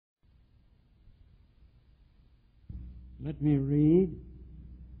Let me read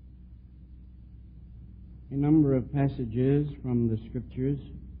a number of passages from the Scriptures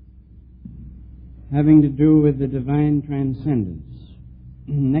having to do with the divine transcendence.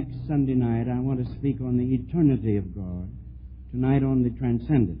 Next Sunday night I want to speak on the eternity of God. Tonight on the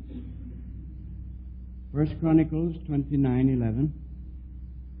transcendence. 1 Chronicles 29:11.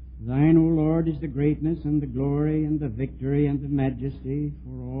 Thine, O Lord, is the greatness and the glory and the victory and the majesty,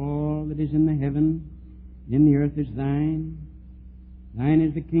 for all that is in the heaven, in the earth is thine. Thine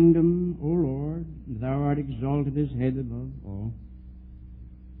is the kingdom, O Lord, and thou art exalted as head above all.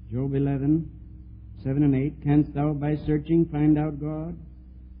 Job 11:7 and 8. Canst thou by searching find out God?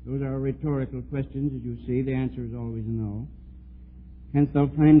 Those are rhetorical questions, as you see. The answer is always no. Canst thou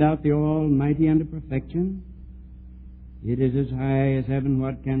find out the Almighty unto perfection? It is as high as heaven,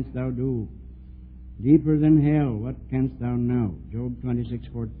 what canst thou do? Deeper than hell, what canst thou know? Job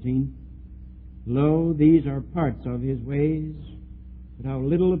 26:14. Lo, these are parts of his ways, but how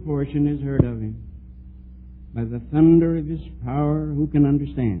little a portion is heard of him. By the thunder of his power, who can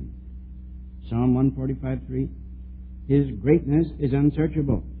understand? Psalm 145:3. His greatness is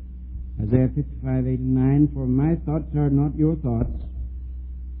unsearchable. Isaiah 55:8 and 9. For my thoughts are not your thoughts,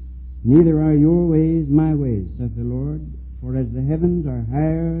 neither are your ways my ways, saith the Lord. For as the heavens are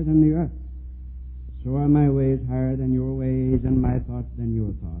higher than the earth, so are my ways higher than your ways, and my thoughts than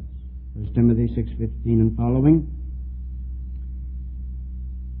your thoughts. 1 Timothy 6:15 and following.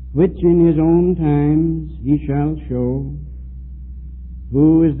 Which in his own times he shall show,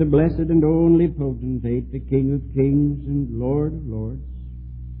 who is the blessed and only potentate, the King of kings and Lord of lords,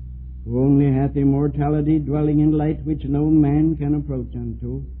 who only hath immortality, dwelling in light which no man can approach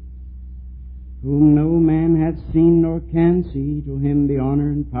unto, whom no man hath seen nor can see, to him be honor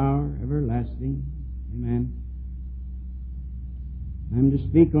and power everlasting. Amen. I am to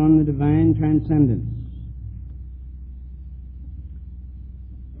speak on the divine transcendence.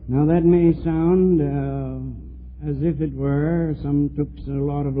 Now that may sound as if it were took a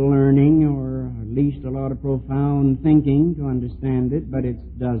lot of learning, or at least a lot of profound thinking to understand it, but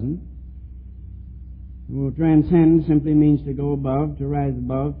it doesn't. Well, transcend simply means to go above, to rise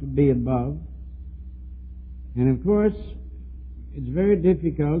above, to be above. And of course, it's very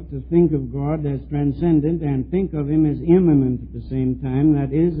difficult to think of God as transcendent and think of Him as immanent at the same time,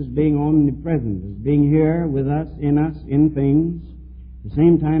 that is, as being omnipresent, as being here with us, in things, at the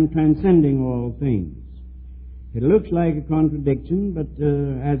same time transcending all things. It looks like a contradiction, but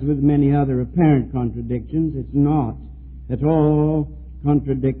as with many other apparent contradictions, it's not at all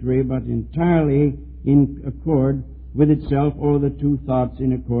contradictory, but entirely in accord with itself, or the two thoughts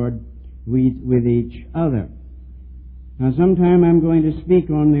in accord with each other. Now, sometime I'm going to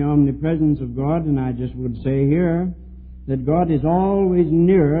speak on the omnipresence of God, and I just would say here that God is always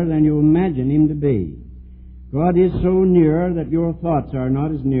nearer than you imagine Him to be. God is so near that your thoughts are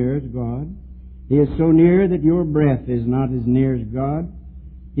not as near as God. He is so near that your breath is not as near as God.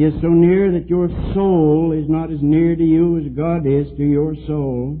 He is so near that your soul is not as near to you as God is to your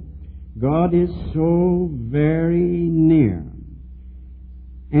soul. God is so very near.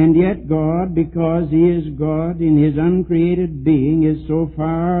 And yet God, because He is God in His uncreated being, is so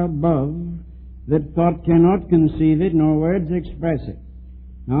far above that thought cannot conceive it, nor words express it.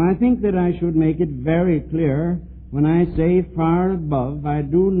 Now I think that I should make it very clear, when I say far above, I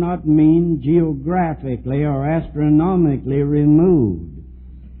do not mean geographically or astronomically removed.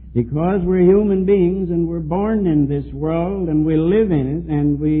 Because we're human beings and we're born in this world and we live in it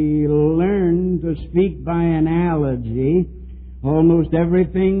and we learn to speak by analogy. Almost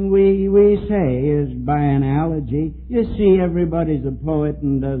everything we say is by analogy. You see, everybody's a poet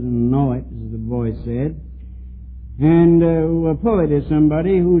and doesn't know it, as the voice said. And a poet is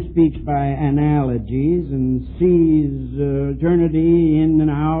somebody who speaks by analogies and sees eternity in an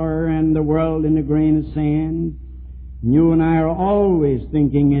hour and the world in a grain of sand. You and I are always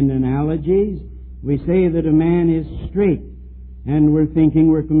thinking in analogies. We say that a man is straight, and we're thinking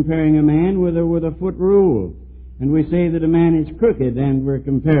we're comparing a man with a foot rule. And we say that a man is crooked, and we're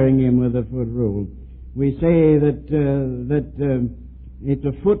comparing him with a foot rule. We say that it's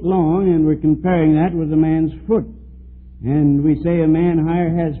a foot long, and we're comparing that with a man's foot. And we say a man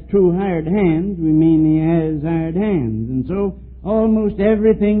has two hired hands, we mean he has hired hands. And so almost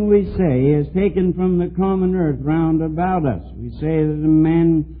everything we say is taken from the common earth round about us. We say that a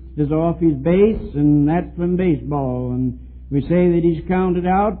man is off his base, and that's from baseball. And we say that he's counted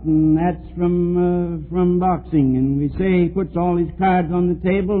out, and that's from boxing. And we say he puts all his cards on the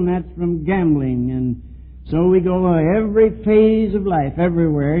table, and that's from gambling. And so we go, every phase of life,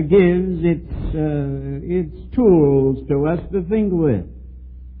 everywhere, gives its tools to us to think with.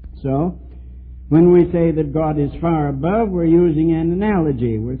 So, When we say that God is far above, we're using an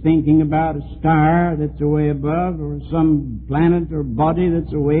analogy. We're thinking about a star that's away above or some planet or body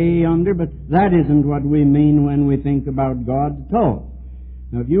that's away under, but that isn't what we mean when we think about God at all.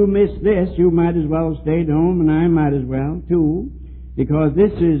 Now, if you miss this, you might as well stay at home, and I might as well, too, because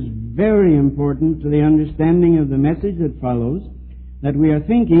this is very important to the understanding of the message that follows, that we are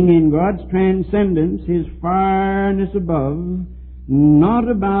thinking in God's transcendence, His farness above, not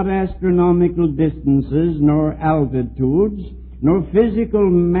about astronomical distances, nor altitudes, nor physical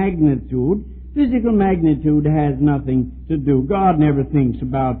magnitude. Physical magnitude has nothing to do. God never thinks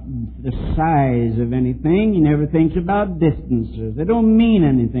about the size of anything. He never thinks about distances. They don't mean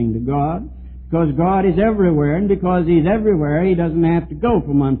anything to God, because God is everywhere, and because He's everywhere, He doesn't have to go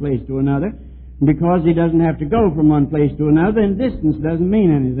from one place to another. And because He doesn't have to go from one place to another, then distance doesn't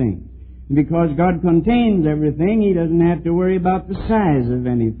mean anything. Because God contains everything, He doesn't have to worry about the size of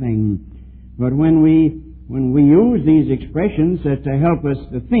anything. But when we use these expressions to help us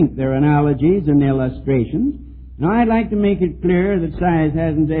to think, they're analogies and illustrations. Now, I'd like to make it clear that size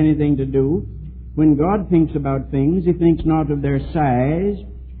hasn't anything to do. When God thinks about things, He thinks not of their size.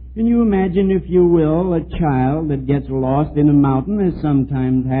 Can you imagine, if you will, a child that gets lost in a mountain, as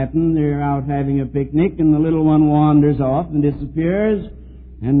sometimes happens? They're out having a picnic, and the little one wanders off and disappears.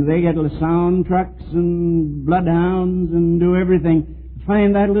 And they get sound trucks and bloodhounds and do everything to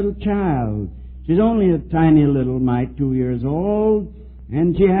find that little child. She's only a tiny little mite, 2 years old,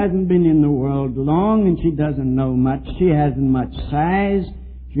 and she hasn't been in the world long, and she doesn't know much. She hasn't much size.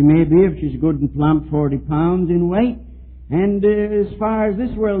 She may be, if she's good and plump, 40 pounds in weight. And as far as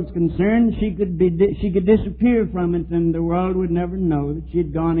this world's concerned, she could disappear from it, and the world would never know that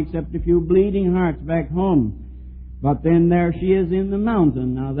she'd gone, except a few bleeding hearts back home. But then there she is in the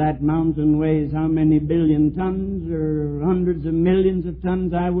mountain. Now that mountain weighs how many billion tons or hundreds of millions of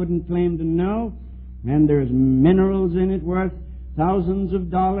tons, I wouldn't claim to know. And there's minerals in it worth thousands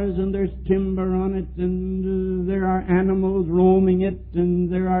of dollars, and there's timber on it, and there are animals roaming it,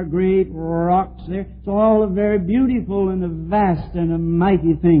 and there are great rocks there. It's all a very beautiful and a vast and a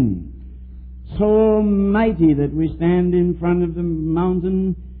mighty thing. So mighty that we stand in front of the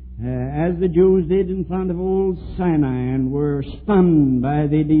mountain as the Jews did in front of old Sinai, and were stunned by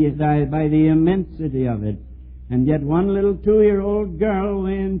the immensity of it. And yet one little 2-year-old girl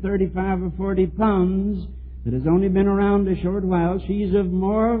weighing 35 or 40 pounds that has only been around a short while, she's of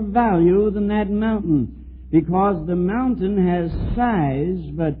more value than that mountain, because the mountain has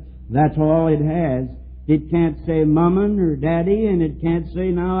size, but that's all it has. It can't say Mummin or Daddy, and it can't say,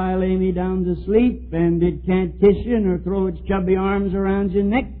 now I lay me down to sleep, and it can't kiss you nor throw its chubby arms around your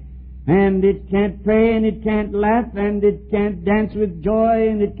neck. And it can't pray, and it can't laugh, and it can't dance with joy,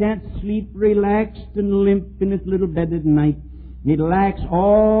 and it can't sleep relaxed and limp in its little bed at night. It lacks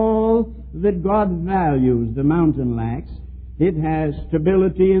all that God values, the mountain lacks. It has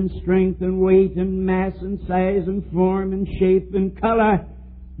stability and strength and weight and mass and size and form and shape and color,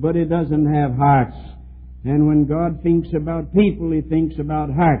 but it doesn't have hearts. And when God thinks about people, He thinks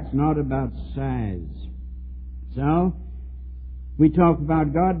about hearts, not about size. So, we talk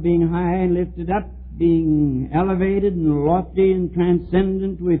about God being high and lifted up, being elevated and lofty and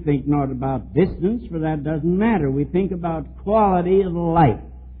transcendent. We think not about distance, for that doesn't matter. We think about quality of life.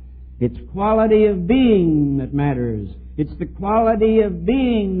 It's quality of being that matters. It's the quality of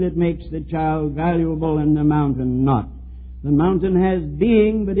being that makes the child valuable and the mountain not. The mountain has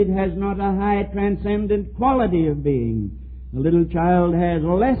being, but it has not a high transcendent quality of being. The little child has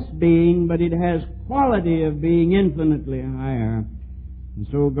less being, but it has quality of being infinitely higher. And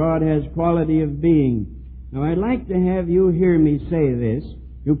so God has quality of being. Now, I'd like to have you hear me say this.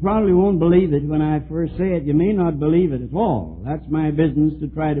 You probably won't believe it when I first say it. You may not believe it at all. That's my business, to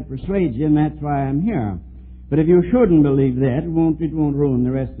try to persuade you, and that's why I'm here. But if you shouldn't believe that, it won't ruin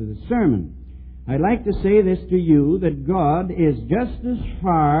the rest of the sermon. I'd like to say this to you, that God is just as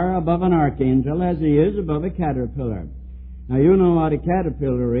far above an archangel as He is above a caterpillar. Now, you know what a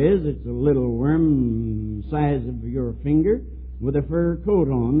caterpillar is. It's a little worm the size of your finger with a fur coat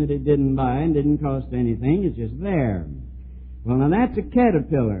on that it didn't buy and didn't cost anything. It's just there. Well, now that's a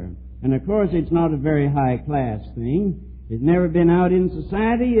caterpillar. And of course, it's not a very high-class thing. It's never been out in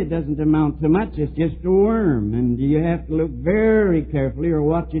society. It doesn't amount to much. It's just a worm. And you have to look very carefully or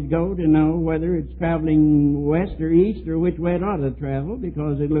watch it go to know whether it's traveling west or east or which way it ought to travel,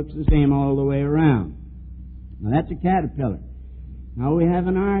 because it looks the same all the way around. Now, that's a caterpillar. Now, we have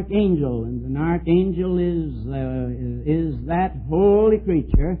an archangel, and an archangel is that holy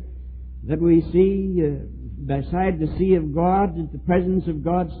creature that we see beside the sea of God, at the presence of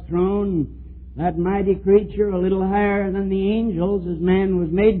God's throne, that mighty creature a little higher than the angels, as man was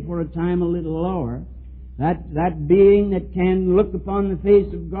made for a time a little lower, that being that can look upon the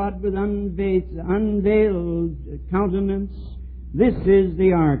face of God with unveiled countenance, this is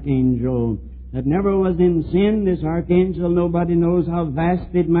the archangel that never was in sin. This archangel, nobody knows how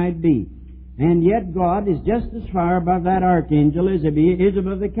vast it might be. And yet God is just as far above that archangel as he is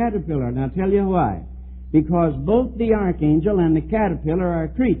above the caterpillar. And I'll tell you why. Because both the archangel and the caterpillar are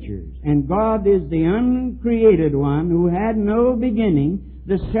creatures. And God is the uncreated one who had no beginning,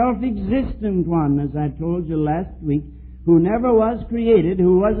 the self-existent one, as I told you last week, who never was created,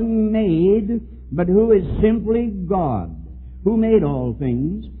 who wasn't made, but who is simply God, who made all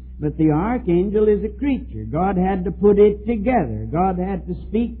things. But the archangel is a creature. God had to put it together. God had to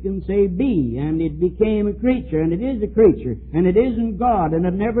speak and say, be, and it became a creature, and it is a creature, and it isn't God, and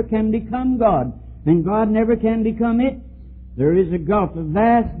it never can become God, and God never can become it. There is a gulf, a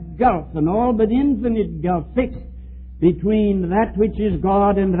vast gulf, an all but infinite gulf fixed between that which is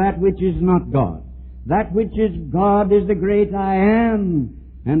God and that which is not God. That which is God is the great I am,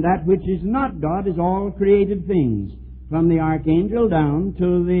 and that which is not God is all created things. From the archangel down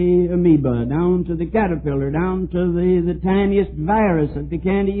to the amoeba, down to the caterpillar, down to the tiniest virus that they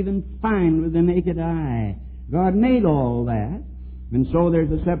can't even find with the naked eye. God made all that. And so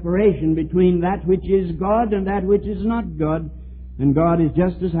there's a separation between that which is God and that which is not God. And God is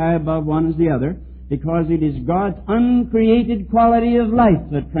just as high above one as the other, because it is God's uncreated quality of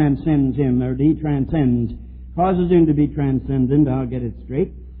life that transcends him, or he transcends, causes him to be transcendent. I'll get it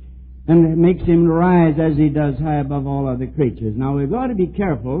straight. And it makes him rise as he does high above all other creatures. Now we've got to be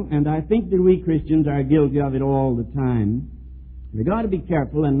careful, and I think that we Christians are guilty of it all the time. We've got to be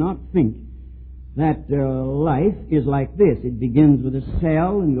careful and not think that life is like this. It begins with a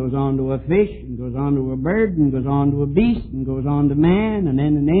cell and goes on to a fish and goes on to a bird and goes on to a beast and goes on to man and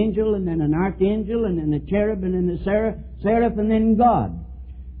then an angel and then an archangel and then a cherub and then a seraph and then God.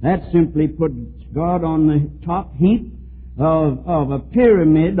 That simply puts God on the top heap of a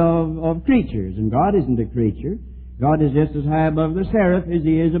pyramid of creatures. And God isn't a creature. God is just as high above the seraph as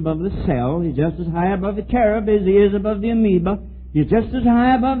he is above the cell. He's just as high above the cherub as he is above the amoeba. He's just as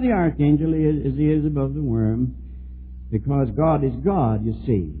high above the archangel as he is above the worm. Because God is God, you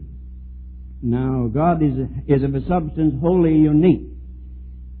see. Now, God is of a substance wholly unique.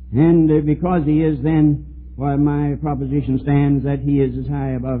 And because he is, then, well, my proposition stands that he is as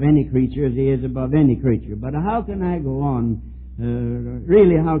high above any creature as he is above any creature. But how can I go on?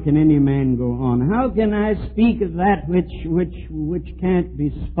 Really, how can any man go on? How can I speak of that which can't be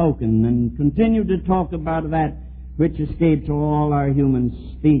spoken, and continue to talk about that which escapes all our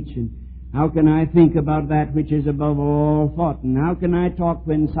human speech? And how can I think about that which is above all thought? And how can I talk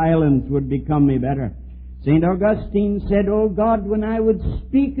when silence would become me better? St. Augustine said, "O God, when I would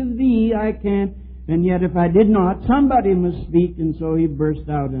speak of thee, I can't. And yet if I did not, somebody must speak." And so he burst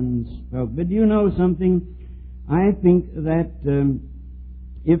out and spoke. But you know something? I think that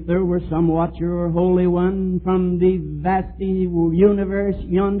if there were some watcher or holy one from the vast universe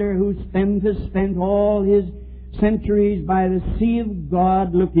yonder who has spent all his centuries by the sea of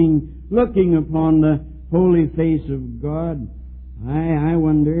God looking upon the holy face of God, I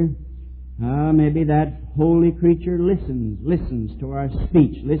wonder, maybe that holy creature listens to our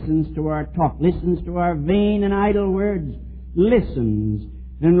speech, listens to our talk, listens to our vain and idle words, listens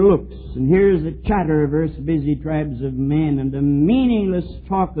and looks and hears the chatter of earth's busy tribes of men and the meaningless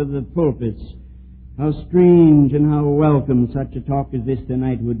talk of the pulpits. How strange and how welcome such a talk as this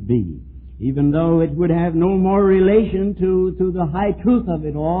tonight would be, even though it would have no more relation to the high truth of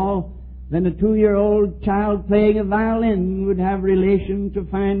it all than a 2-year-old child playing a violin would have relation to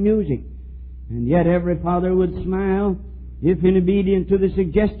fine music. And yet every father would smile if, in obedience to the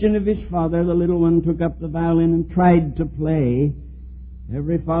suggestion of his father, the little one took up the violin and tried to play.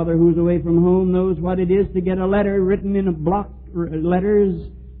 Every father who's away from home knows what it is to get a letter written in a block letters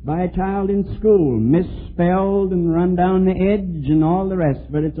by a child in school, misspelled and run down the edge and all the rest.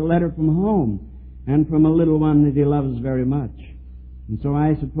 But it's a letter from home and from a little one that he loves very much. And so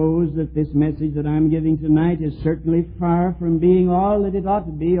I suppose that this message that I'm giving tonight is certainly far from being all that it ought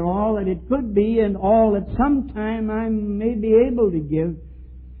to be, or all that it could be, and all that sometime I may be able to give.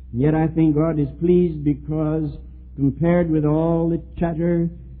 Yet I think God is pleased because, compared with all the chatter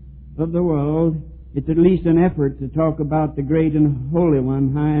of the world, it's at least an effort to talk about the great and holy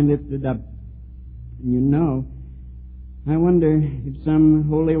one, high and lifted up. And you know, I wonder if some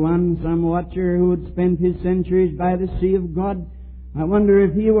holy one, some watcher who had spent his centuries by the sea of God, I wonder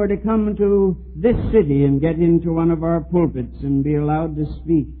if he were to come to this city and get into one of our pulpits and be allowed to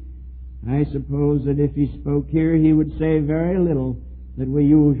speak. I suppose that if he spoke here, he would say very little that we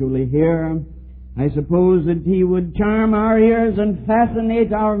usually hear. I suppose that He would charm our ears and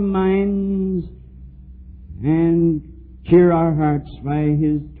fascinate our minds and cheer our hearts by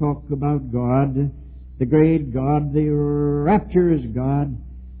His talk about God, the great God, the rapturous God,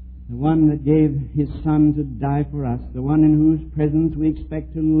 the one that gave His Son to die for us, the one in whose presence we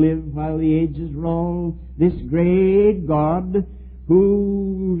expect to live while the ages roll, this great God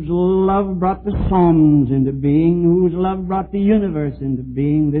whose love brought the Psalms into being, whose love brought the universe into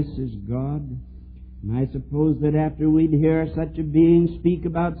being. This is God. And I suppose that after we'd hear such a being speak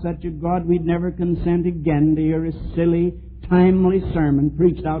about such a God, we'd never consent again to hear a silly, timely sermon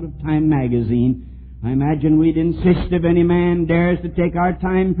preached out of Time magazine. I imagine we'd insist if any man dares to take our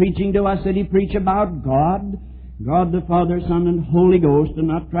time preaching to us that he preach about God, God the Father, Son, and Holy Ghost, and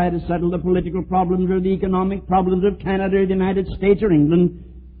not try to settle the political problems or the economic problems of Canada or the United States or England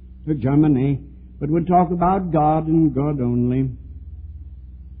or Germany, but would talk about God and God only.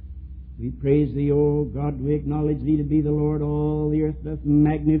 We praise Thee, O God, we acknowledge Thee to be the Lord. All the earth doth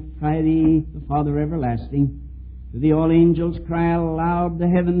magnify Thee, the Father everlasting. To Thee all angels cry aloud, the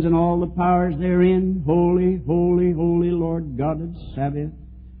heavens and all the powers therein, Holy, holy, holy Lord God of Sabaoth.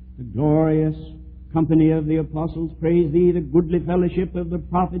 The glorious company of the apostles praise Thee, the goodly fellowship of the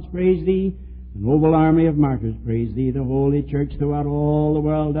prophets praise Thee, the noble army of martyrs praise Thee, the holy church throughout all the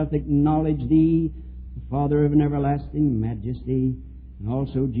world doth acknowledge Thee, the Father of an everlasting majesty, and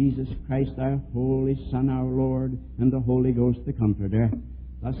also Jesus Christ, Thy holy Son, our Lord, and the Holy Ghost, the Comforter.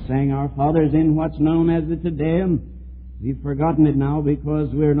 Thus sang our fathers in what's known as the Te Deum. We've forgotten it now because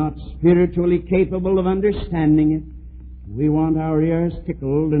we're not spiritually capable of understanding it. We want our ears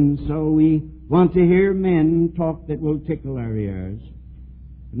tickled, and so we want to hear men talk that will tickle our ears.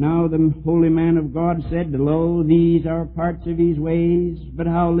 Now the holy man of God said, Lo, these are parts of His ways, but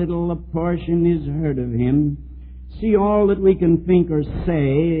how little a portion is heard of Him. See, all that we can think or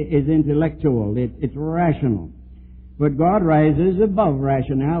say is intellectual. It's rational. But God rises above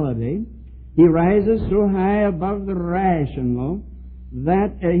rationality. He rises so high above the rational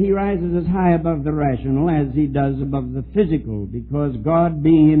that He rises as high above the rational as He does above the physical, because God,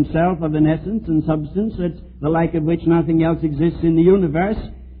 being Himself of an essence and substance, that's the like of which nothing else exists in the universe,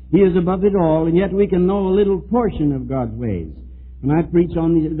 He is above it all, and yet we can know a little portion of God's ways. When I preach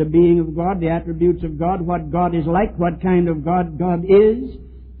on the being of God, the attributes of God, what God is like, what kind of God God is,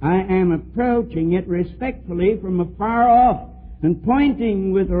 I am approaching it respectfully from afar off and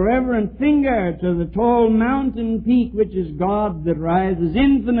pointing with a reverent finger to the tall mountain peak which is God, that rises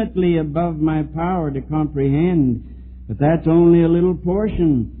infinitely above my power to comprehend. But that's only a little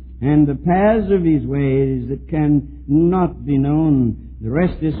portion, and the paths of His ways that can not be known. The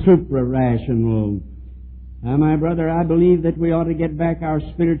rest is supra-rational. My brother, I believe that we ought to get back our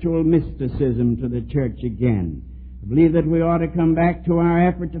spiritual mysticism to the church again. I believe that we ought to come back to our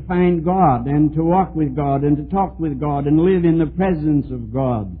effort to find God and to walk with God and to talk with God and live in the presence of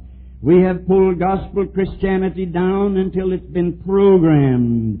God. We have pulled gospel Christianity down until it's been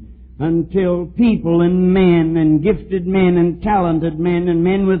programmed, until people and men and gifted men and talented men and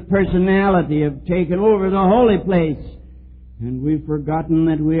men with personality have taken over the holy place. And we've forgotten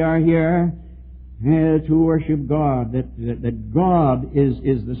that we are here to worship God, that God is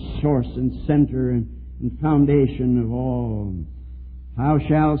the source and center and foundation of all. How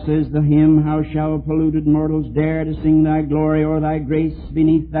shall, says the hymn, how shall polluted mortals dare to sing Thy glory or Thy grace?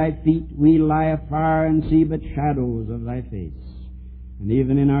 Beneath Thy feet we lie afar and see but shadows of Thy face. And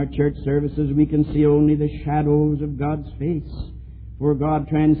even in our church services we can see only the shadows of God's face. For God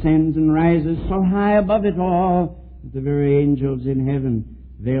transcends and rises so high above it all that the very angels in heaven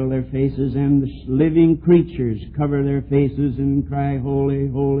veil their faces, and the living creatures cover their faces and cry, Holy,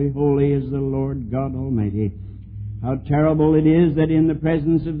 holy, holy is the Lord God Almighty. How terrible it is that in the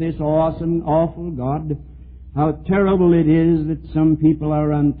presence of this awesome, awful God, how terrible it is that some people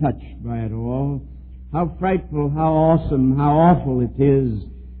are untouched by it all. How frightful, how awesome, how awful it is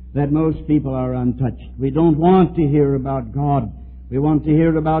that most people are untouched. We don't want to hear about God. We want to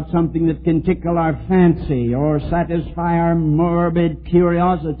hear about something that can tickle our fancy or satisfy our morbid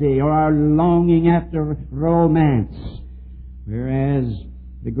curiosity or our longing after romance. Whereas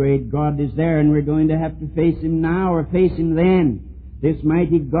the great God is there, and we're going to have to face Him now or face Him then. This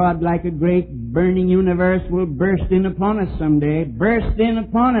mighty God, like a great burning universe, will burst in upon us someday, burst in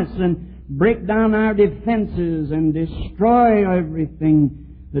upon us and break down our defenses and destroy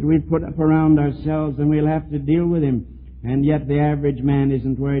everything that we've put up around ourselves, and we'll have to deal with Him. And yet the average man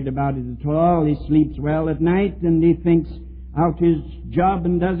isn't worried about it at all. He sleeps well at night, and he thinks out his job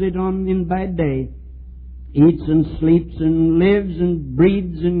and does it in by day. Eats and sleeps and lives and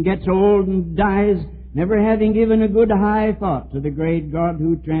breathes and gets old and dies, never having given a good high thought to the great God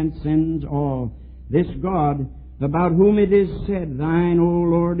who transcends all. This God, about whom it is said, Thine, O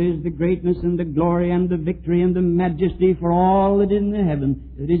Lord, is the greatness and the glory and the victory and the majesty, for all that is in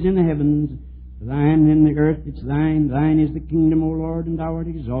the heavens. Thine in the earth, it's thine. Thine is the kingdom, O Lord, and thou art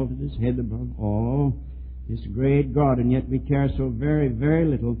exalted as head above all. This great God, and yet we care so very, very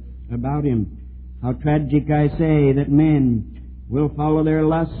little about Him. How tragic, I say, that men will follow their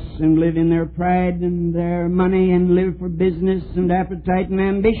lusts and live in their pride and their money and live for business and appetite and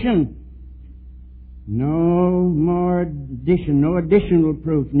ambition. No additional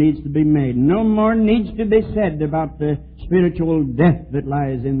proof needs to be made. No more needs to be said about the spiritual death that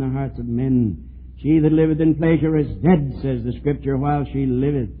lies in the hearts of men. She that liveth in pleasure is dead, says the Scripture, while she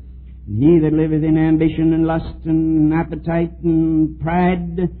liveth. And he that liveth in ambition and lust and appetite and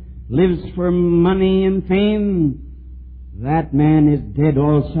pride lives for money and fame. That man is dead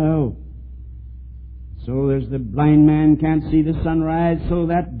also. So there's the blind man can't see the sunrise, so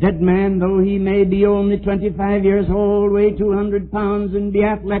that dead man, though he may be only 25 years old, weigh 200 pounds, and be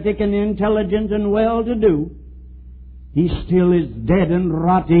athletic and intelligent and well-to-do, he still is dead and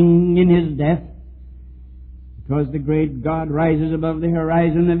rotting in his death, because the great God rises above the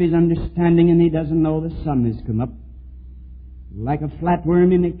horizon of his understanding, and he doesn't know the sun has come up. Like a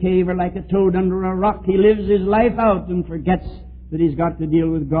flatworm in a cave or like a toad under a rock, he lives his life out and forgets that he's got to deal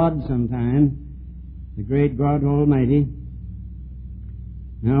with God sometime. The great God Almighty.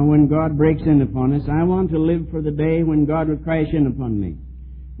 Now, when God breaks in upon us, I want to live for the day when God will crash in upon me.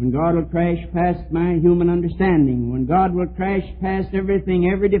 When God will crash past my human understanding. When God will crash past everything,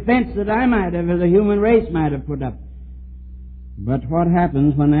 every defense that I might have, as a human race might have put up. But what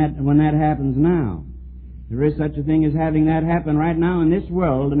happens when that happens now? There is such a thing as having that happen right now in this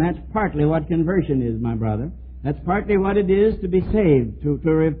world, and that's partly what conversion is, my brother. That's partly what it is to be saved, to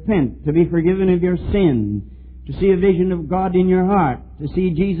repent, to be forgiven of your sin, to see a vision of God in your heart, to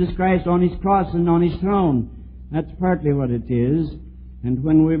see Jesus Christ on His cross and on His throne. That's partly what it is. And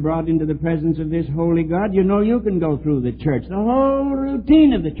when we're brought into the presence of this holy God, you know you can go through the church, the whole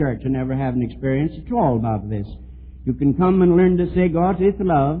routine of the church, and never have an experience at all about this. You can come and learn to say God is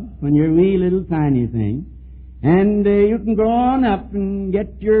love when you're a wee little tiny thing. And you can go on up and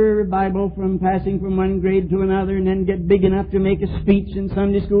get your Bible from passing from one grade to another, and then get big enough to make a speech in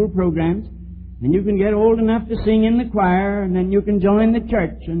Sunday school programs. And you can get old enough to sing in the choir, and then you can join the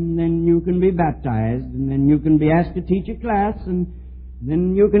church, and then you can be baptized, and then you can be asked to teach a class, and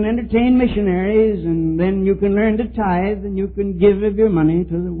then you can entertain missionaries, and then you can learn to tithe, and you can give of your money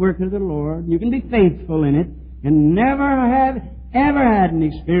to the work of the Lord. You can be faithful in it, and never have ever had an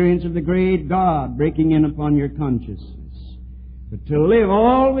experience of the great God breaking in upon your consciousness. But to live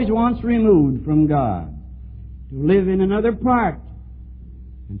always once removed from God, to live in another part,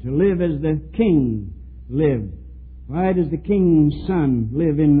 and to live as the king lived. Why does the king's son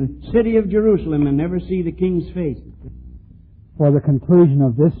live in the city of Jerusalem and never see the king's face? For the conclusion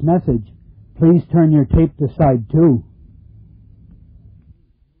of this message, please turn your tape to side 2.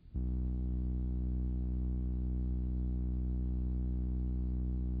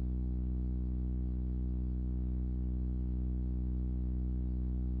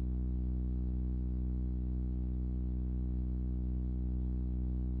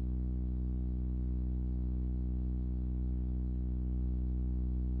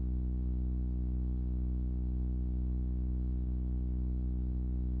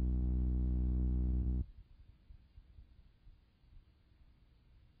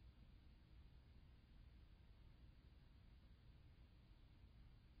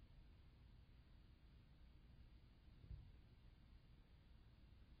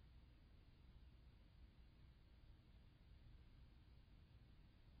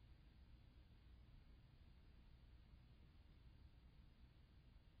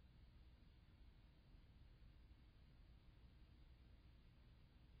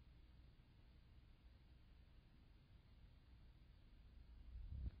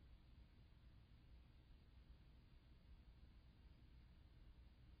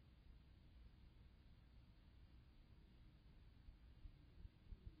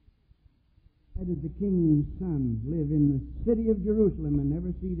 Why does the king's son live in the city of Jerusalem and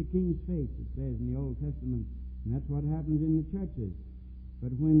never see the king's face, it says in the Old Testament. And that's what happens in the churches. But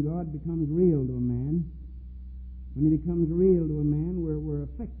when God becomes real to a man, when He becomes real to a man, we're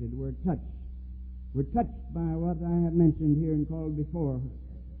affected, we're touched. We're touched by what I have mentioned here and called before,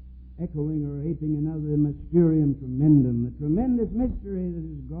 echoing or aping another mysterium tremendum, the tremendous mystery that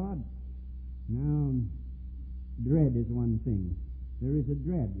is God. Now, dread is one thing. There is a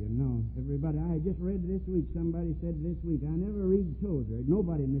dread, you know. Everybody, I just read this week, somebody said this week, I never read Tozer.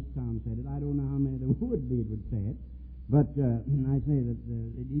 Nobody in this town said it. I don't know how many there would be that would say it. But I say that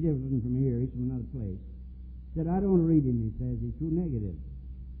he wasn't from here. He's from another place. He said, I don't read him, he says. He's too negative.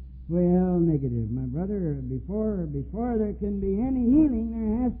 Well, negative, my brother. Before there can be any healing,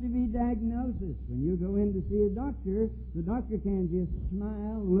 there has to be diagnosis. When you go in to see a doctor, the doctor can't just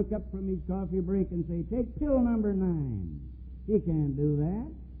smile and look up from his coffee break and say, take pill number 9. He can't do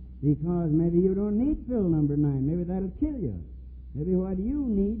that, because maybe you don't need pill number 9. Maybe that'll kill you. Maybe what you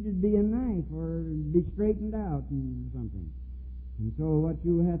need is be a knife or be straightened out and something. And so what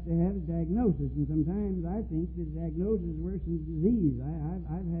you have to have is diagnosis. And sometimes I think that diagnosis worsens disease.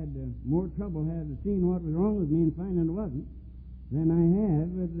 I've had more trouble seeing what was wrong with me and finding it wasn't than I have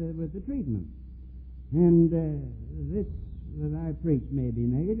with the treatment. And this that I preach may be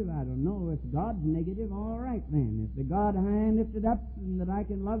negative. I don't know. If God's negative, all right then. If the God high and lifted up and that I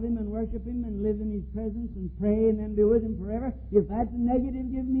can love Him and worship Him and live in His presence and pray and then be with Him forever, if that's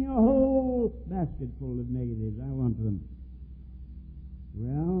negative, give me a whole basket full of negatives. I want them.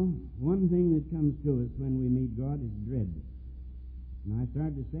 Well, one thing that comes to us when we meet God is dread. And I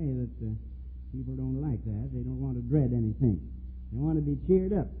started to say that people don't like that. They don't want to dread anything. They want to be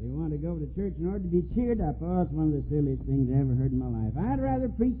cheered up. They want to go to church in order to be cheered up. Oh, it's one of the silliest things I ever heard in my life. I'd rather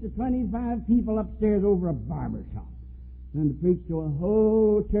preach to 25 people upstairs over a barber shop than to preach to a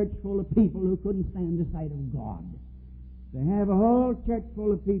whole church full of people who couldn't stand the sight of God. To have a whole church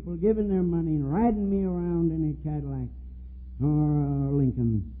full of people giving their money and riding me around in a Cadillac or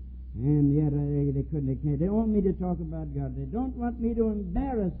Lincoln, and yet they couldn't. They can't. They want me to talk about God. They don't want me to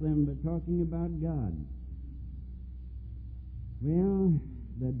embarrass them by talking about God. Well,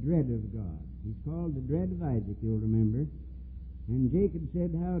 the dread of God. He's called the dread of Isaac, you'll remember. And Jacob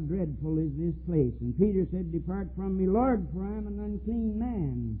said, how dreadful is this place. And Peter said, depart from me, Lord, for I am an unclean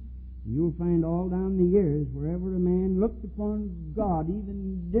man. And you'll find all down the years, wherever a man looked upon God,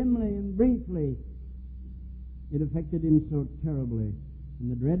 even dimly and briefly, it affected him so terribly. And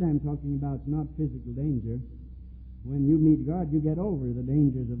the dread I'm talking about is not physical danger. When you meet God, you get over the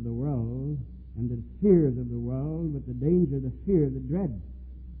dangers of the world and the fears of the world, but the danger, the fear, the dread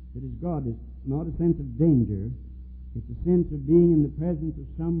that is God is not a sense of danger. It's a sense of being in the presence of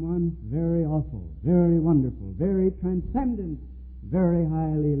someone very awful, very wonderful, very transcendent, very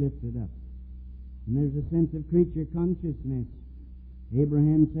highly lifted up. And there's a sense of creature consciousness.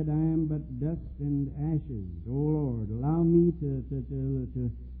 Abraham said, I am but dust and ashes. O Lord, allow me to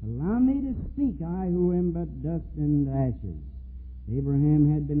speak, I who am but dust and ashes.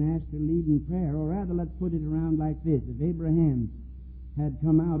 Abraham had been asked to lead in prayer, or rather, let's put it around like this. If Abraham had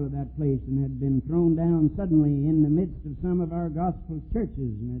come out of that place and had been thrown down suddenly in the midst of some of our gospel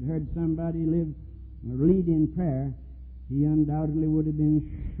churches and had heard somebody lead in prayer, he undoubtedly would have been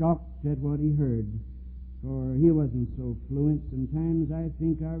shocked at what he heard, for he wasn't so fluent. Sometimes I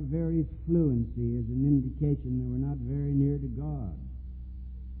think our very fluency is an indication that we're not very near to God.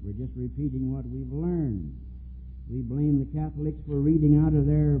 We're just repeating what we've learned. We blame the Catholics for reading out of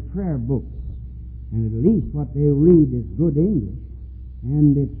their prayer books, and at least what they read is good English,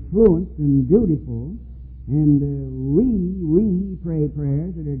 and it's fluent and beautiful, and we pray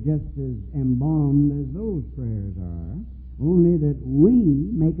prayers that are just as embalmed as those prayers are, only that we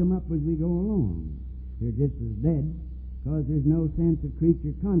make them up as we go along. They're just as dead, because there's no sense of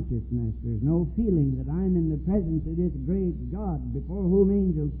creature consciousness. There's no feeling that I'm in the presence of this great God, before whom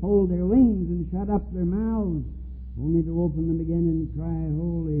angels fold their wings and shut up their mouths, only to open them again and cry,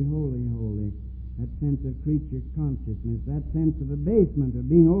 holy, holy, holy. That sense of creature consciousness, that sense of abasement, of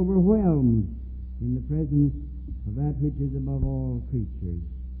being overwhelmed in the presence of that which is above all creatures.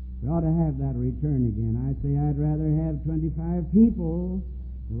 We ought to have that return again. I say I'd rather have 25 people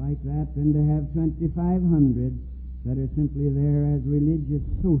like that than to have 2,500 that are simply there as religious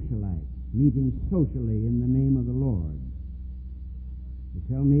socialites, meeting socially in the name of the Lord. They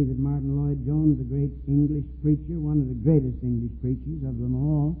tell me that Martin Lloyd-Jones, a great English preacher, one of the greatest English preachers of them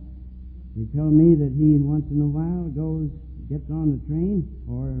all, they tell me that he once in a while gets on the train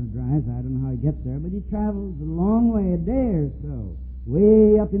or drives, I don't know how he gets there, but he travels a long way, a day or so,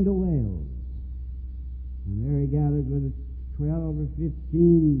 way up into Wales. And there he gathers with 12 or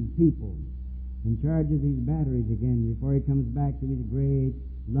 15 people and charges these batteries again before he comes back to his great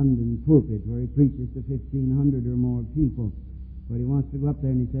London pulpit where he preaches to 1,500 or more people. But he wants to go up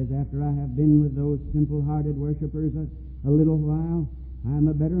there, and he says, after I have been with those simple-hearted worshippers a little while, I'm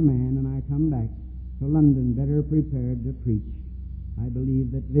a better man, and I come back to London better prepared to preach. I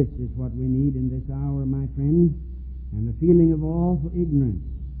believe that this is what we need in this hour, my friend, and the feeling of awful ignorance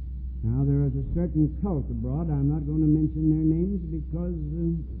Now, there is a certain cult abroad. I'm not going to mention their names because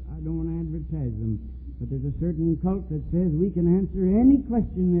I don't want to advertise them. But there's a certain cult that says we can answer any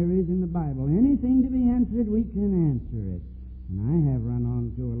question there is in the Bible. Anything to be answered, we can answer it. And I have run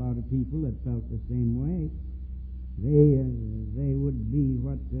on to a lot of people that felt the same way. They would be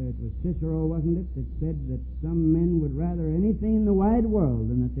what, it was Cicero, wasn't it, that said that some men would rather anything in the wide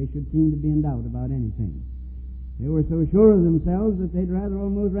world than that they should seem to be in doubt about anything. They were so sure of themselves that they'd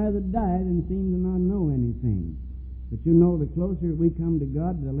almost rather die than seem to not know anything. But you know, the closer we come to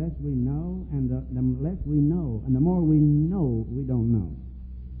God, the less we know, and the less we know, and the more we know, we don't know.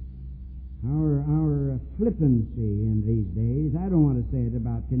 Our flippancy in these days, I don't want to say it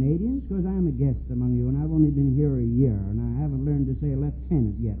about Canadians, because I'm a guest among you, and I've only been here a year, and I haven't learned to say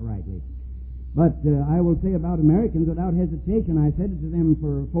lieutenant yet rightly. But I will say about Americans without hesitation, I said it to them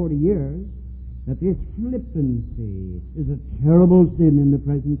for 40 years, that this flippancy is a terrible sin in the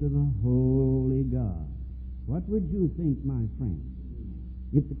presence of a holy God. What would you think, my friend,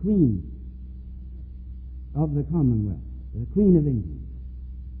 if the Queen of the Commonwealth, the Queen of England,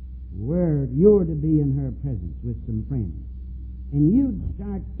 were you were to be in her presence with some friends, and you'd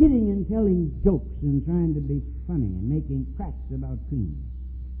start kidding and telling jokes and trying to be funny and making cracks about Queens?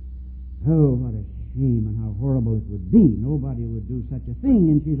 Oh, what a shame and how horrible it would be. Nobody would do such a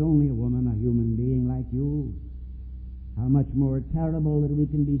thing, and she's only a woman, a human being like you. How much more terrible that we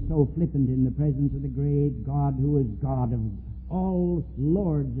can be so flippant in the presence of the great God who is God of all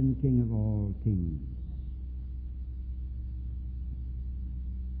lords and King of all kings.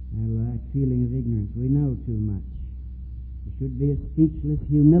 Well, that feeling of ignorance, we know too much. There should be a speechless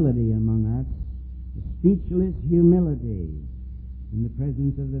humility among us, a speechless humility in the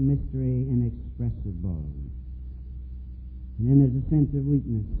presence of the mystery inexpressible. And then there's a sense of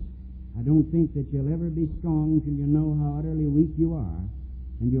weakness. I don't think that you'll ever be strong till you know how utterly weak you are,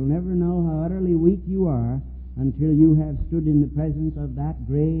 and you'll never know how utterly weak you are until you have stood in the presence of that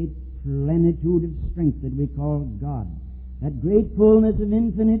great plenitude of strength that we call God, that great fullness of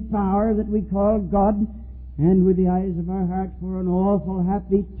infinite power that we call God, and with the eyes of our heart for an awful,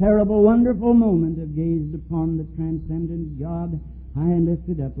 happy, terrible, wonderful moment have gazed upon the transcendent God, high and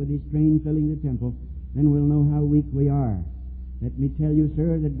lifted up with His train filling the temple, then we'll know how weak we are. Let me tell you,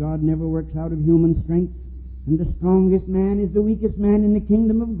 sir, that God never works out of human strength, and the strongest man is the weakest man in the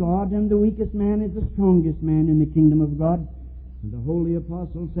kingdom of God, and the weakest man is the strongest man in the kingdom of God. And the holy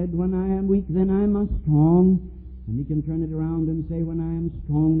apostle said, when I am weak, then I am strong. And he can turn it around and say, when I am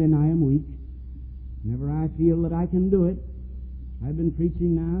strong, then I am weak. Whenever I feel that I can do it. I've been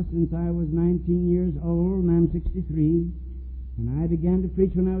preaching now since I was 19 years old, and I'm 63. And I began to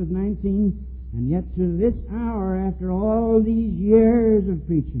preach when I was 19. And yet to this hour, after all these years of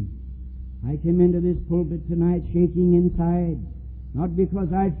preaching, I came into this pulpit tonight shaking inside. Not because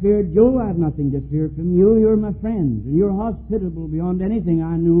I feared you. I have nothing to fear from you. You're my friends, and you're hospitable beyond anything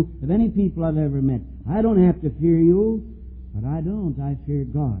I knew of any people I've ever met. I don't have to fear you, but I don't. I fear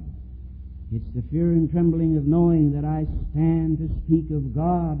God. It's the fear and trembling of knowing that I stand to speak of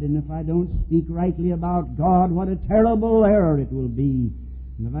God, and if I don't speak rightly about God, what a terrible error it will be.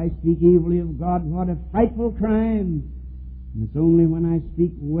 And if I speak evilly of God, what a frightful crime. And it's only when I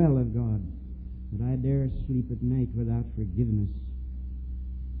speak well of God that I dare sleep at night without forgiveness.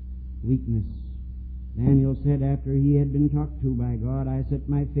 Weakness. Daniel said after he had been talked to by God, I set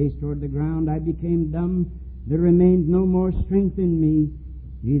my face toward the ground, I became dumb, there remained no more strength in me,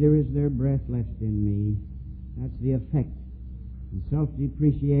 neither is there breath left in me. That's the effect. And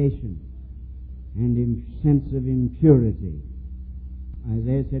self-depreciation and sense of impurity.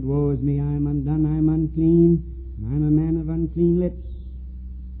 Isaiah said, woe is me, I am undone, I am unclean, and I am a man of unclean lips.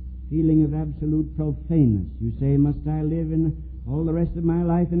 Feeling of absolute profaneness. You say, must I live in all the rest of my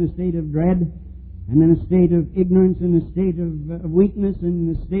life in a state of dread, and in a state of ignorance, in a state of weakness, and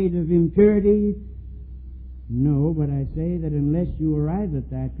in a state of impurity? No, but I say that unless you arrive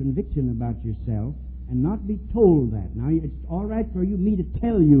at that conviction about yourself, and not be told that. Now, it's all right for me to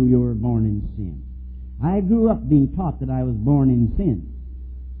tell you were born in sin. I grew up being taught that I was born in sin.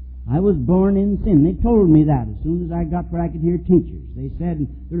 I was born in sin. They told me that as soon as I got where I could hear teachers. They said,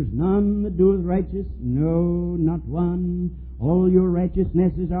 there's none that doeth righteous, no, not one. All your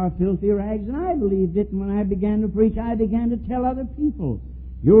righteousnesses are filthy rags. And I believed it, and when I began to preach, I began to tell other people,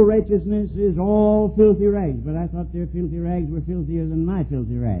 your righteousness is all filthy rags. But I thought their filthy rags were filthier than my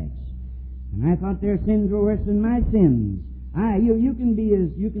filthy rags. And I thought their sins were worse than my sins. You can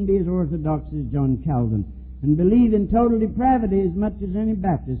be as orthodox as John Calvin and believe in total depravity as much as any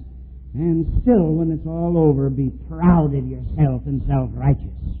Baptist, and still, when it's all over, be proud of yourself and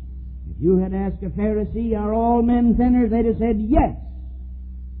self-righteous. If you had asked a Pharisee, are all men sinners, they'd have said yes.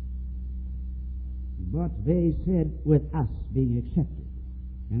 what they said with us being accepted.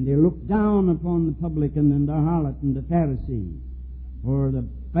 And they looked down upon the publican and the harlot and the Pharisee. Or the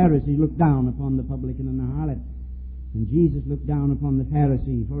Pharisee looked down upon the publican and the harlot. And Jesus looked down upon the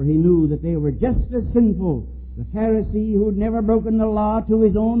Pharisee, for he knew that they were just as sinful. The Pharisee who had never broken the law to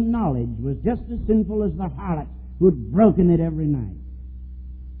his own knowledge was just as sinful as the harlot who had broken it every night.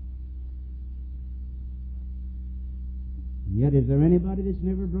 Yet is there anybody that's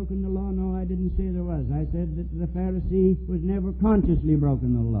never broken the law? No, I didn't say there was. I said that the Pharisee was never consciously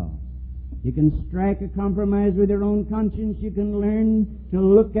broken the law. You can strike a compromise with your own conscience. You can learn to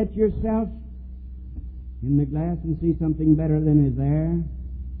look at yourself in the glass and see something better than is there.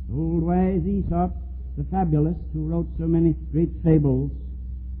 Old wise Aesop, the fabulist who wrote so many great fables,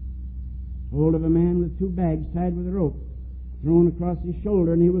 told of a man with 2 bags tied with a rope thrown across his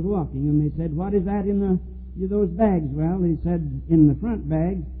shoulder, and he was walking, and they said, "What is that in those bags?" Well, he said, "In the front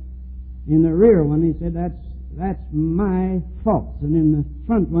bag, in the rear one," he said, that's my faults, and in the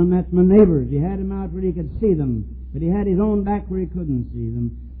front one, that's my neighbor's. He had them out where he could see them, but he had his own back where he couldn't see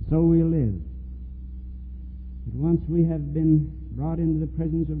them. So we live. But once we have been brought into the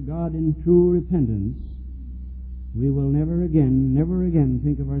presence of God in true repentance, we will never again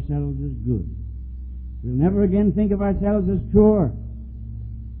think of ourselves as good. We'll never again think of ourselves as pure.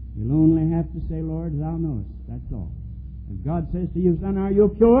 You'll only have to say, "Lord, thou knowest." That's all. If God says to you, "Son, are you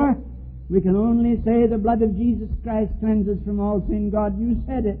pure?" we can only say, "The blood of Jesus Christ cleanses from all sin." God, you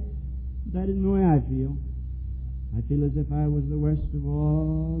said it. That isn't the way I feel. I feel as if I was the worst of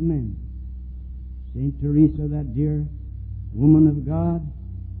all men. St. Teresa, that dear woman of God,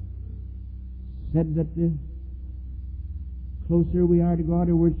 said that the closer we are to God,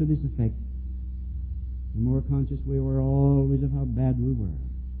 her words to this effect, the more conscious we were always of how bad we were.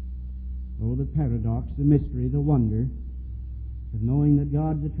 Oh, the paradox, the mystery, the wonder of knowing that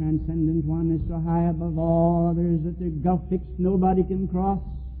God, the transcendent one, is so high above all others that the gulf fixed nobody can cross,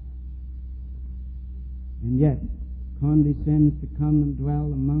 and yet condescends to come and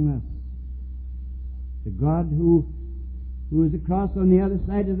dwell among us. The God who is across on the other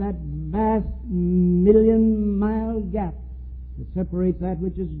side of that vast 1,000,000-mile gap that separates that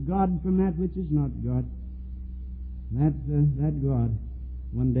which is God from that which is not God. That God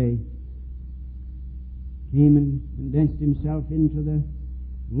one day came and condensed himself into the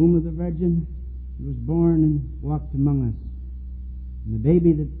womb of the Virgin, and was born and walked among us. And the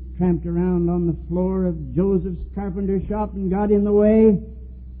baby that tramped around on the floor of Joseph's carpenter shop and got in the way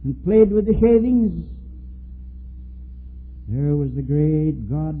and played with the shavings, there was the great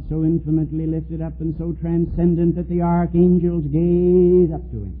God, so infinitely lifted up and so transcendent that the archangels gaze up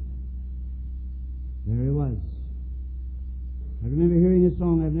to him. There he was. I remember hearing a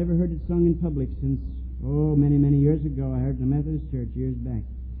song. I've never heard it sung in public since, many, many years ago. I heard it in a Methodist church years back.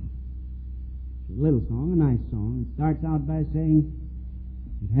 It's a little song, a nice song. It starts out by saying,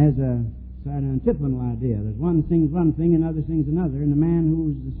 it has a sort of antiphonal idea. There's one sings one thing, another sings another, and the man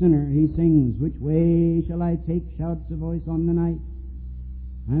who's the sinner, he sings, "Which way shall I take?" shouts a voice on the night.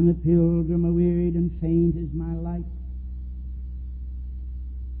 "I'm a pilgrim, a-wearied and faint is my light.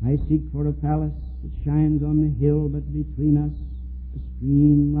 I seek for a palace that shines on the hill, but between us a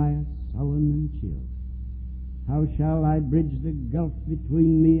stream lieth sullen and chill. How shall I bridge the gulf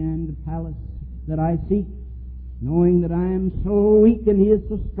between me and the palace that I seek, knowing that I am so weak and he is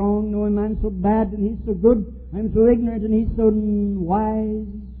so strong, knowing I'm so bad and he's so good, I'm so ignorant and he's so wise?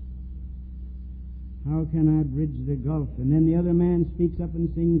 How can I bridge the gulf?" And then the other man speaks up and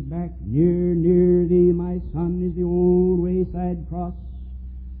sings back, "Near, near thee, my son, is the old wayside cross,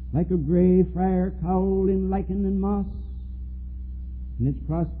 like a gray friar cowl in lichen and moss, and its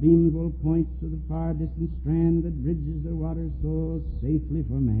cross beams will point to the far distant strand that bridges the waters so safely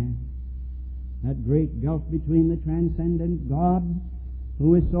for man. That great gulf between the transcendent God,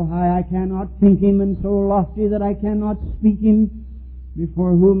 who is so high I cannot think him, and so lofty that I cannot speak him,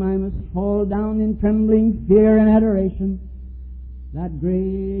 before whom I must fall down in trembling fear and adoration. That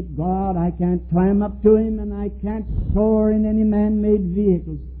great God, I can't climb up to him, and I can't soar in any man-made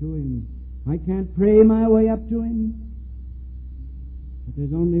vehicles to him. I can't pray my way up to him. But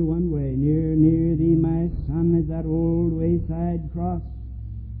there's only one way. Near, near thee, my son, is that old wayside cross.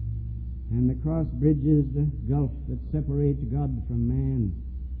 And the cross bridges the gulf that separates God from man.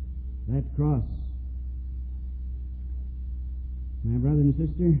 That cross. My brother and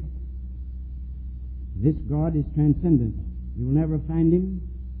sister, this God is transcendent. You will never find him.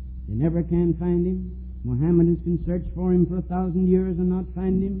 You never can find him. Mohammedans can search for him for 1,000 years and not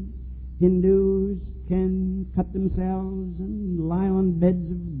find him. Hindus can cut themselves and lie on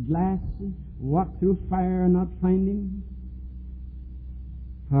beds of glass and walk through fire and not find him.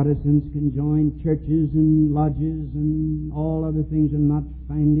 Protestants can join churches and lodges and all other things and not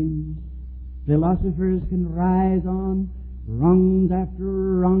find Him. Philosophers can rise on rungs after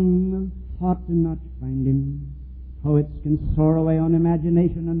rung of thought and not find Him. Poets can soar away on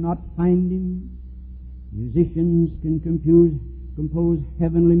imagination and not find Him. Musicians can compose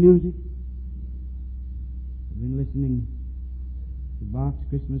heavenly music. I've been listening to Bach's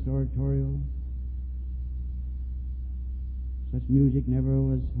Christmas Oratorio. Such music never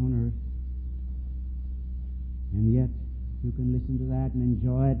was on earth. And yet, you can listen to that and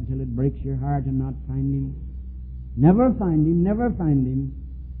enjoy it until it breaks your heart and not find Him. Never find Him, never find Him.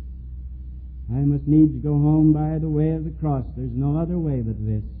 I must needs go home by the way of the cross. There's no other way but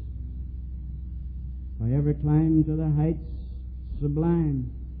this. If I ever climb to the heights sublime,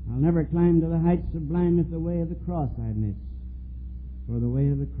 I'll never climb to the heights sublime if the way of the cross I miss. For the way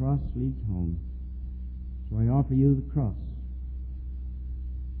of the cross leads home. So I offer you the cross.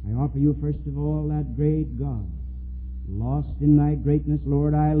 I offer you first of all that great God. Lost in thy greatness,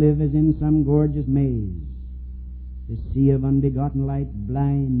 Lord, I live as in some gorgeous maze. The sea of unbegotten light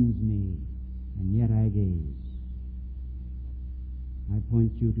blinds me, and yet I gaze. I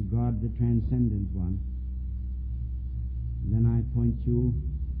point you to God, the Transcendent One. And then I point you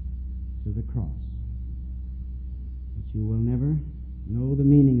to the cross. But you will never know the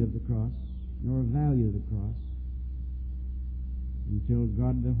meaning of the cross, nor value the cross, until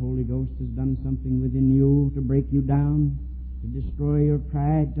God the Holy Ghost has done something within you to break you down, to destroy your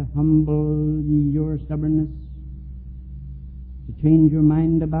pride, to humble your stubbornness, to change your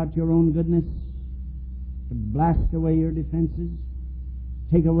mind about your own goodness, to blast away your defenses,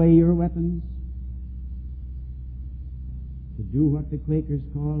 take away your weapons, to do what the Quakers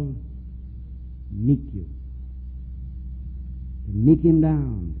call meek you, to meek Him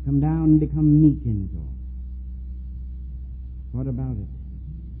down, to come down and become meek in it all. What about it?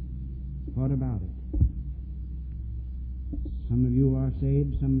 What about it? Some of you are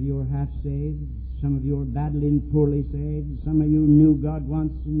saved, some of you are half saved, some of you are badly and poorly saved, some of you knew God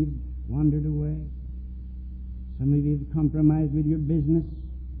once and you've wandered away. Some of you have compromised with your business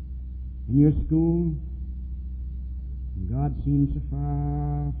and your school, and God seems so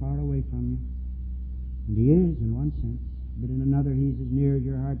far, far away from you. And He is in one sense, but in another He's as near as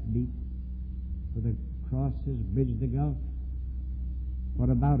your heartbeat, for the cross has bridged the gulf. What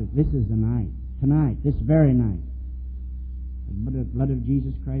about it? This is the night. Tonight, this very night. The blood of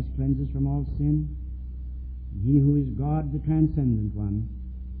Jesus Christ cleanses from all sin. And He who is God, the Transcendent One,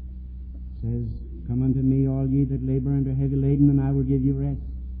 says, Come unto me, all ye that labor and are heavy laden, and I will give you rest.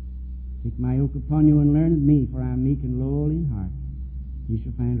 Take my yoke upon you and learn of me, for I am meek and lowly in heart. Ye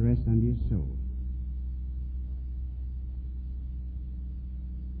shall find rest unto your soul.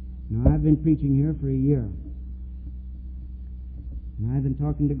 Now, I've been preaching here for a year. And I've been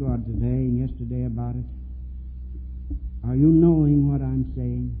talking to God today and yesterday about it. Are you knowing what I'm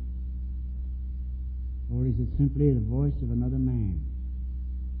saying? Or is it simply the voice of another man?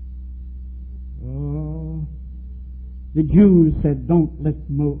 Oh, the Jews said, don't let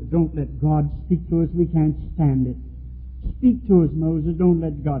God speak to us. We can't stand it. Speak to us, Moses. Don't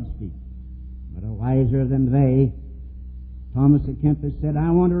let God speak. But a wiser than they, Thomas à Kempis said,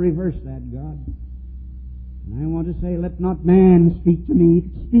 I want to reverse that, God. And I want to say, let not man speak to me.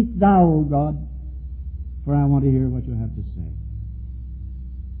 Speak thou, O God, for I want to hear what you have to say.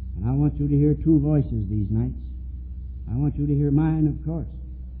 And I want you to hear two voices these nights. I want you to hear mine, of course.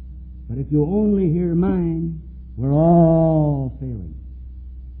 But if you only hear mine, we're all failing.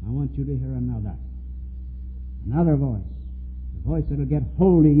 I want you to hear another voice. The voice that'll get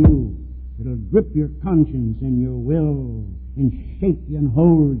hold of you. It'll grip your conscience and your will and shape you and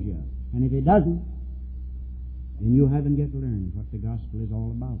hold you. And if it doesn't, then you haven't yet learned what the gospel is all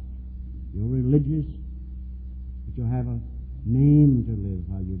about. You're religious, but you have a name to live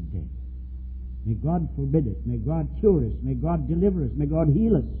while you're dead. May God forbid it. May God cure us. May God deliver us. May God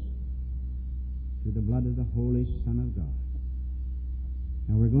heal us through the blood of the Holy Son of God.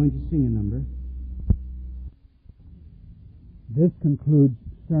 Now we're going to sing a number. This concludes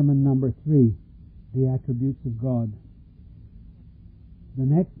sermon number 3, The Attributes of God. The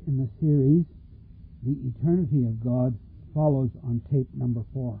next in the series, The Eternity of God, follows on tape number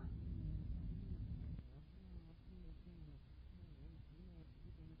 4.